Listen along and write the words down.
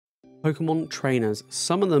Pokemon trainers.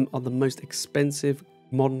 Some of them are the most expensive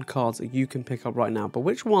modern cards that you can pick up right now. But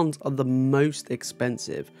which ones are the most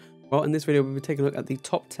expensive? Well, in this video, we'll be taking a look at the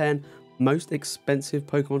top 10 most expensive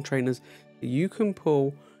Pokemon trainers that you can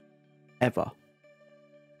pull ever.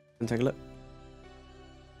 And take a look.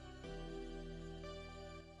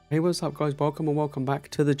 Hey, what's up guys? Welcome and welcome back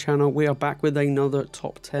to the channel. We are back with another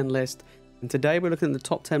top 10 list. And today we're looking at the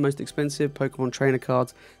top 10 most expensive Pokemon trainer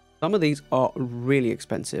cards. Some of these are really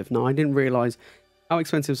expensive. Now, I didn't realize how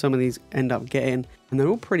expensive some of these end up getting, and they're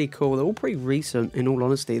all pretty cool. They're all pretty recent, in all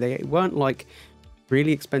honesty. They weren't like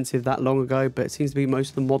really expensive that long ago, but it seems to be most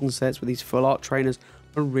of the modern sets with these full art trainers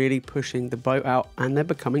are really pushing the boat out, and they're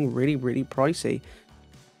becoming really, really pricey.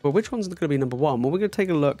 But which one's going to be number one? Well, we're going to take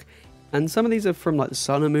a look, and some of these are from like the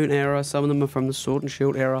Sun and Moon era, some of them are from the Sword and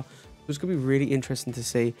Shield era. So it's going to be really interesting to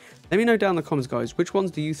see. Let me know down in the comments, guys, which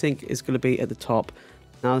ones do you think is going to be at the top?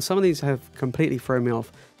 Now, some of these have completely thrown me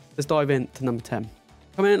off. Let's dive into number 10.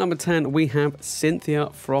 Coming in at number 10, we have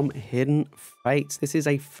Cynthia from Hidden Fates. This is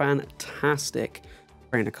a fantastic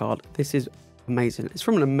trainer card. This is amazing. It's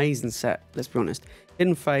from an amazing set, let's be honest.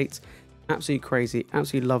 Hidden Fates, absolutely crazy.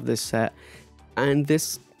 Absolutely love this set. And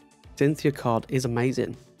this Cynthia card is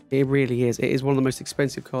amazing. It really is. It is one of the most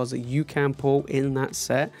expensive cards that you can pull in that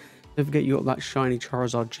set. Don't forget you got that shiny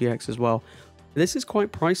Charizard GX as well. This is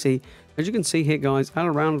quite pricey. As you can see here, guys, at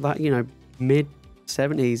around that, mid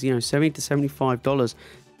 70s, $70 to $75. If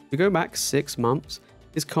you go back 6 months,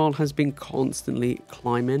 this card has been constantly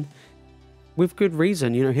climbing with good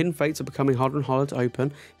reason. Hidden Fates are becoming harder and harder to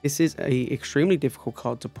open. This is a extremely difficult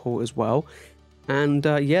card to pull as well. And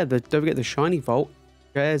yeah, don't forget the shiny vault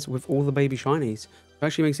shares with all the baby shinies. It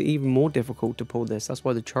actually makes it even more difficult to pull this. That's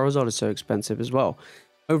why the Charizard is so expensive as well.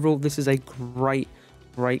 Overall, this is a great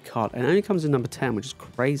card, and it only comes in number 10, which is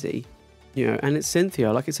crazy. And it's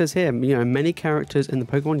Cynthia, like it says here. Many characters in the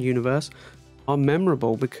Pokemon universe are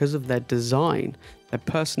memorable because of their design, their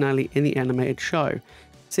personality in the animated show.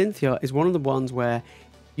 Cynthia is one of the ones where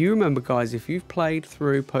you remember, guys, if you've played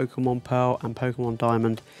through Pokemon Pearl and Pokemon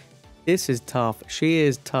Diamond, this is tough. She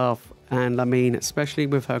is tough, and I mean, especially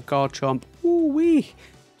with her Garchomp, ooh-wee,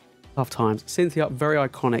 tough times. Cynthia, very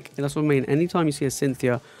iconic, and that's what I mean. Anytime you see a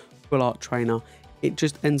Cynthia full art trainer, it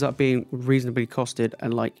just ends up being reasonably costed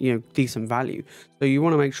and like, decent value. So you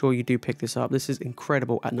want to make sure you do pick this up. This is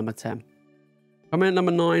incredible at number 10. Coming at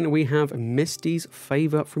number 9, we have Misty's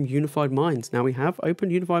Favor from Unified Minds. Now, we have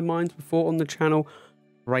opened Unified Minds before on the channel.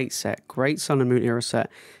 Great set, great Sun and Moon era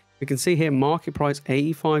set. You can see here, market price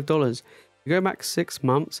 $85. You go back 6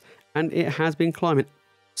 months and it has been climbing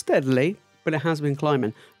steadily, but it has been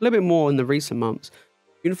climbing a little bit more in the recent months.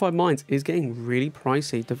 Unified Minds is getting really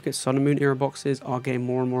pricey. Don't forget, Sun and Moon era boxes are getting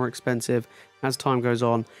more and more expensive as time goes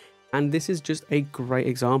on. And this is just a great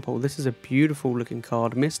example. This is a beautiful looking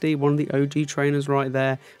card. Misty, one of the OG trainers right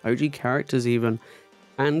there. OG characters even.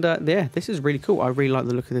 And yeah, this is really cool. I really like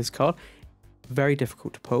the look of this card. Very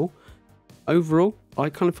difficult to pull. Overall,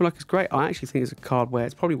 I kind of feel like it's great. I actually think it's a card where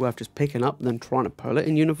it's probably worth just picking up than trying to pull it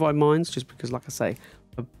in Unified Minds. Just because, like I say,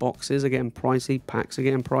 the boxes are getting pricey. Packs are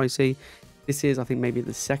getting pricey. This is, I think, maybe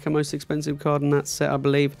the second most expensive card in that set, I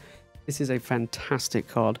believe. This is a fantastic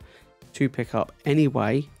card to pick up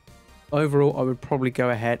anyway. Overall, I would probably go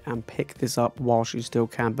ahead and pick this up whilst you still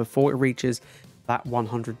can before it reaches that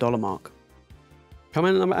 $100 mark. Coming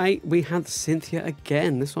in at number 8, we have Cynthia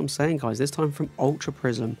again. This is what I'm saying, guys. This time from Ultra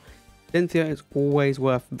Prism. Cynthia is always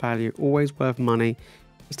worth value, always worth money.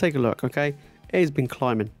 Let's take a look, okay? It has been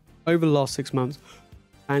climbing over the last 6 months.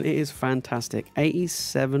 And it is fantastic.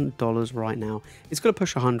 $87 right now. It's going to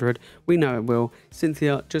push 100. We know it will.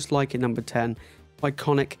 Cynthia, just like at number 10.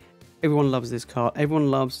 Iconic. Everyone loves this card. Everyone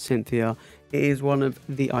loves Cynthia. It is one of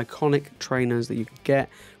the iconic trainers that you can get.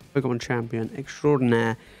 Pokemon Champion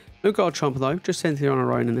Extraordinaire. No Garchomp though. Just Cynthia on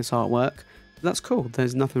her own in this artwork. That's cool.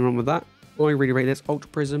 There's nothing wrong with that. I really rate this. Ultra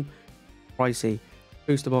Prism. Pricey.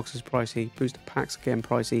 Booster boxes pricey. Booster packs again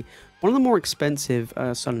pricey. One of the more expensive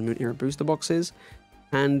Sun and Moon era booster boxes.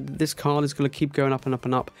 And this card is going to keep going up and up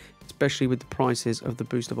and up, especially with the prices of the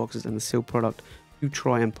booster boxes and the sealed product to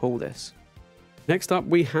try and pull this. Next up,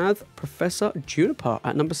 we have Professor Juniper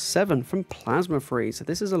at number 7 from Plasma Freeze. So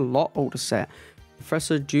this is a lot older set.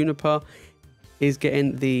 Professor Juniper is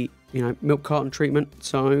getting the milk carton treatment,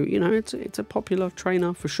 so it's a popular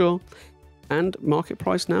trainer for sure. And market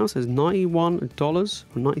price now says $91 or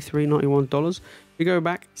 $93, $91. We go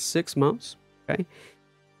back 6 months. Okay.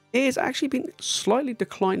 It has actually been slightly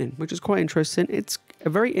declining, which is quite interesting. It's a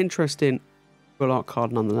very interesting full art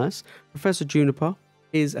card nonetheless. Professor Juniper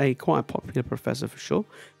is quite a popular professor for sure.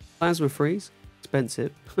 Plasma Freeze,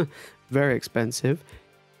 expensive, very expensive.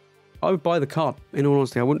 I would buy the card. In all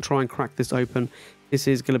honesty, I wouldn't try and crack this open. This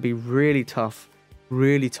is going to be really tough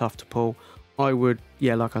to pull. I would,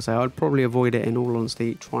 yeah, like I say, I'd probably avoid it in all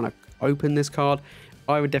honesty, trying to open this card.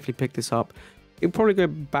 I would definitely pick this up. It'll probably go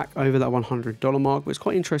back over that $100 mark, but it's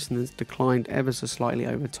quite interesting that it's declined ever so slightly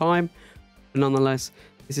over time. But nonetheless,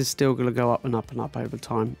 this is still going to go up and up and up over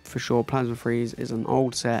time for sure. Plasma Freeze is an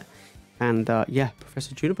old set, and yeah,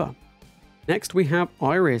 Professor Juniper. Next, we have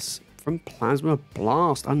Iris from Plasma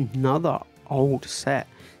Blast, another old set.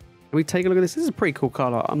 We take a look at this. This is a pretty cool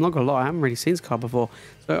card. I'm not gonna lie, I haven't really seen this card before.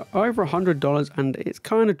 So over $100, and it's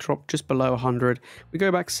kind of dropped just below 100. We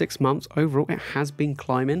go back 6 months. Overall, it has been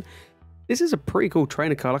climbing. This is a pretty cool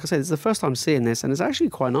trainer card. Like I said, it's the first time seeing this, and it's actually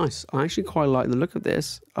quite nice. I actually quite like the look of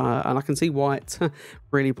this, and I can see why it's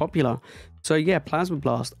really popular. So yeah, Plasma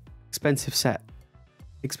Blast, expensive set.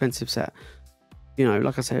 You know,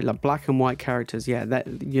 like I said, like black and white characters. Yeah,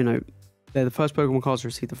 that, you know, they're the first Pokemon cards to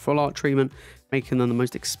receive the full art treatment, making them the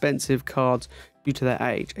most expensive cards due to their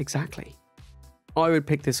age. Exactly. I would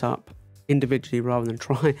pick this up individually rather than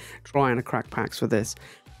trying to crack packs for this.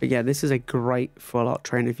 But yeah, this is a great full art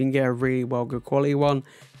trainer. If you can get a really good quality one,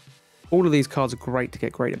 all of these cards are great to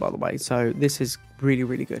get graded, by the way. So this is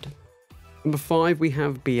really good. Number 5, we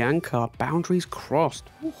have Bianca, Boundaries Crossed.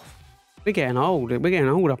 Oof. We're getting old. We're getting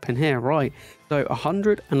old up in here, right? So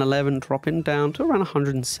 111 dropping down to around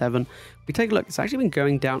 107. We take a look. It's actually been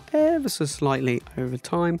going down ever so slightly over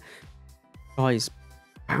time. Guys,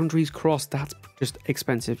 Boundaries Crossed, that's just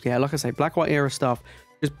expensive. Yeah, like I say, black white era stuff,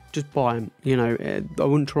 just buy them. You know, I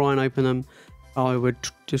wouldn't try and open them. I would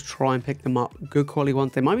just try and pick them up. Good quality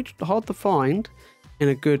ones. They might be hard to find in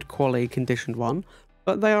a good quality conditioned one,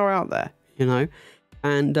 but they are out there, you know.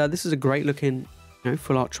 And this is a great looking, you know,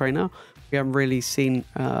 full art trainer. We haven't really seen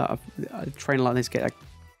a trainer like this get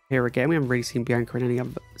here again. We haven't really seen Bianca in any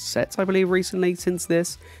other sets, I believe, recently since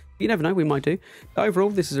this. But you never know, we might do. But overall,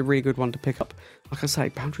 this is a really good one to pick up. Like I say,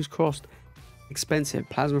 Boundaries Crossed, expensive.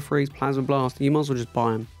 Plasma Freeze, Plasma Blast. You might as well just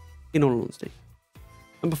buy them, in all honesty.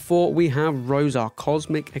 Number 4, we have Rosa,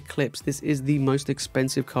 Cosmic Eclipse. This is the most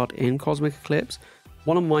expensive card in Cosmic Eclipse.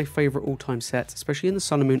 One of my favorite all-time sets, especially in the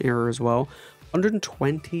Sun and Moon era as well.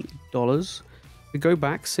 $120. We go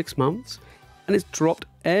back 6 months, and it's dropped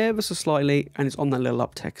ever so slightly, and it's on that little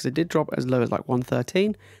uptick because it did drop as low as like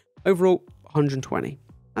 113. Overall, 120.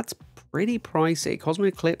 That's pretty pricey.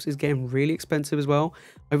 Cosmic Eclipse is getting really expensive as well.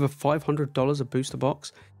 Over $500 a booster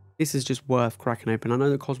box. This is just worth cracking open. I know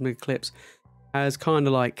that Cosmic Eclipse has kind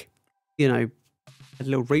of like, you know,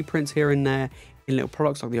 little reprints here and there in little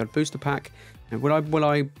products like the odd booster pack. And would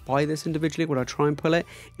I buy this individually? Would I try and pull it?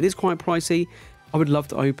 It is quite pricey. I would love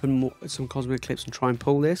to open some Cosmic Eclipse and try and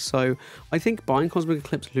pull this. So I think buying Cosmic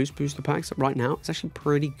Eclipse loose booster packs right now is actually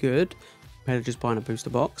pretty good compared to just buying a booster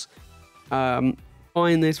box.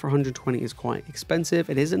 Buying this for 120 is quite expensive.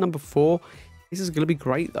 It is at number 4. This is going to be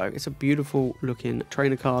great though. It's a beautiful looking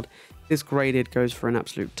trainer card. This graded goes for an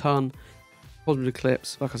absolute ton. Cosmic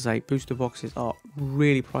Eclipse, like I say, booster boxes are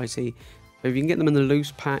really pricey. So if you can get them in the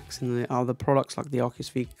loose packs and the other products like the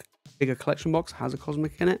Arceus V Figure Collection box has a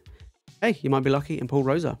Cosmic in it, hey, you might be lucky and pull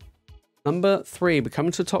Rosa. Number 3, we're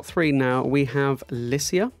coming to the top 3 now. We have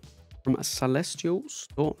Licia from Celestial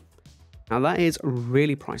Storm. Now that is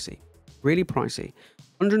really pricey,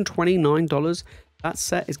 $129. That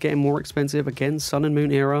set is getting more expensive again, Sun and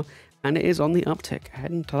Moon era, and it is on the uptick,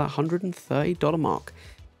 heading to that $130 mark.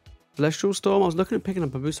 Celestial Storm, I was looking at picking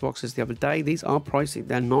up booster boxes the other day. These are pricey,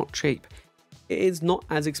 they're not cheap. It is not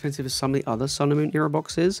as expensive as some of the other Sun and Moon era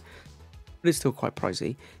boxes, but it's still quite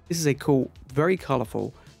pricey. This is a cool, very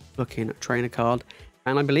colourful looking trainer card,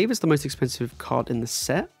 and I believe it's the most expensive card in the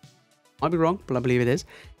set. I'd be wrong, but I believe it is.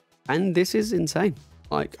 And this is insane,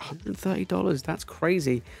 like $130, that's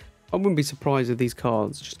crazy. I wouldn't be surprised if these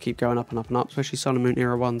cards just keep going up and up and up, especially Sun and Moon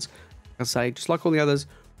era ones. Like I say, just like all the others,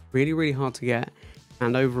 really hard to get.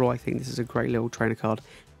 And overall, I think this is a great little trainer card.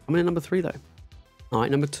 I'm in at number 3 though. All right,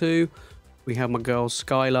 number 2, we have my girl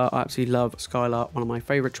Skylar. I absolutely love Skylar, one of my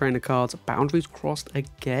favorite trainer cards. Boundaries Crossed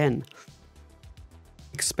again.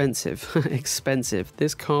 Expensive, expensive.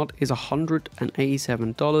 This card is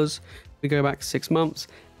 $187. We go back 6 months,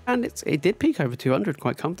 and it did peak over 200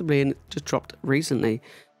 quite comfortably, and it just dropped recently.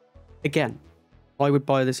 Again, I would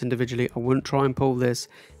buy this individually. I wouldn't try and pull this.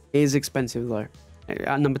 It is expensive though.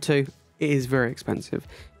 At number 2, it is very expensive,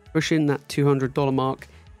 pushing that $200 mark.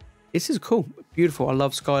 This is cool, beautiful. I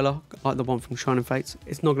love Skylar, like the one from Shining Fates.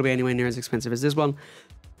 It's not going to be anywhere near as expensive as this one,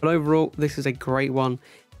 but overall, this is a great one,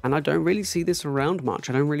 and I don't really see this around much.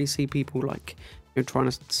 I don't really see people like, you know, trying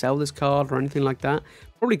to sell this card or anything like that.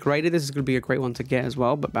 Probably graded, this is going to be a great one to get as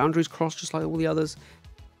well, but Boundaries Crossed, just like all the others,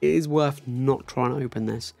 it is worth not trying to open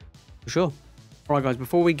this. for sure. Alright guys,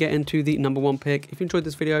 before we get into the number 1 pick, if you enjoyed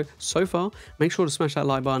this video so far, make sure to smash that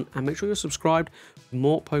like button and make sure you're subscribed for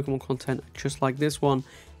more Pokemon content just like this one.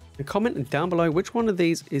 And comment down below which one of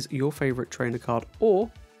these is your favorite trainer card,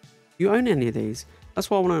 or you own any of these. That's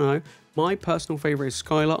what I want to know. My personal favorite is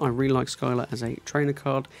Skylar. I really like Skylar as a trainer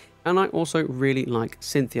card, and I also really like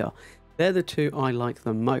Cynthia. They're the two I like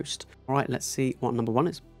the most. Alright, let's see what number 1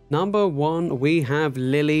 is. Number 1, we have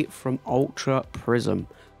Lily from Ultra Prism.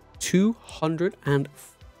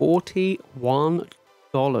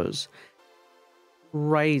 $241.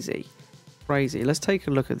 Crazy. Let's take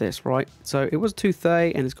a look at this, right? So it was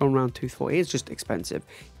 $230 and it's gone around $240. It's just expensive.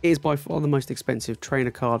 It is by far the most expensive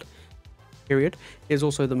trainer card, period. It is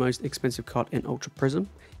also the most expensive card in Ultra Prism.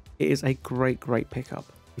 It is a great pickup.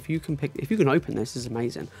 If you can open this, is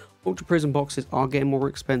amazing. Ultra Prism boxes are getting more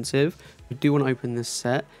expensive. You do want to open this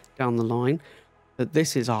set down the line, but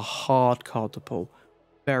this is a hard card to pull.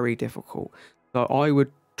 Very difficult. So I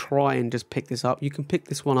would try and just pick this up. You can pick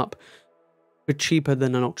this one up for cheaper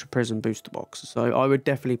than an Ultra Prism booster box. So I would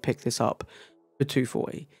definitely pick this up for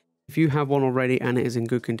 $240. If you have one already and it is in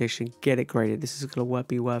good condition, get it graded. This is going to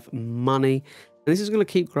be worth money. And this is going to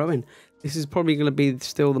keep growing. This is probably going to be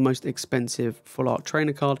still the most expensive full art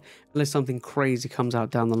trainer card, unless something crazy comes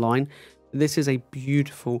out down the line. This is a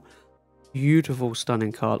beautiful,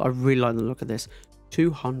 stunning card. I really like the look of this.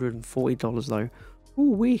 $240 though.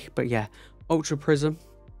 Ooh-wee. But yeah, Ultra Prism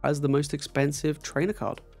as the most expensive trainer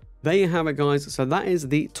card. There you have it, guys. So that is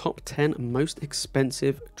the top 10 most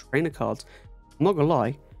expensive trainer cards. I'm not gonna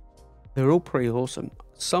lie, they're all pretty awesome.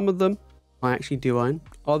 Some of them I actually do own,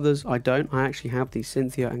 others I don't. I actually have the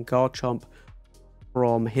Cynthia and Garchomp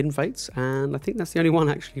from Hidden Fates, and I think that's the only one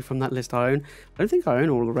actually from that list I own. I don't think I own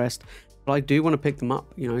all the rest, but I do want to pick them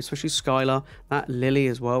up, you know, especially Skylar. That Lily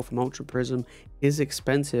as well from Ultra Prism is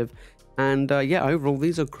expensive. And yeah, overall,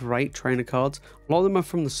 these are great trainer cards. A lot of them are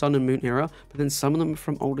from the Sun and Moon era, but then some of them are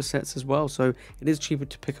from older sets as well. So it is cheaper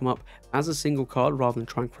to pick them up as a single card rather than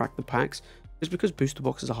try and crack the packs, just because booster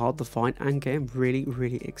boxes are hard to find and getting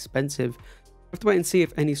really expensive. We have to wait and see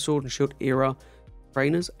if any Sword and Shield era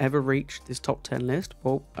trainers ever reach this top 10 list.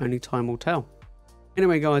 Well, only time will tell.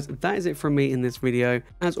 Anyway, guys, that is it from me in this video.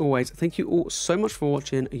 As always, thank you all so much for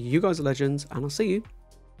watching. You guys are legends, and I'll see you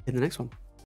in the next one.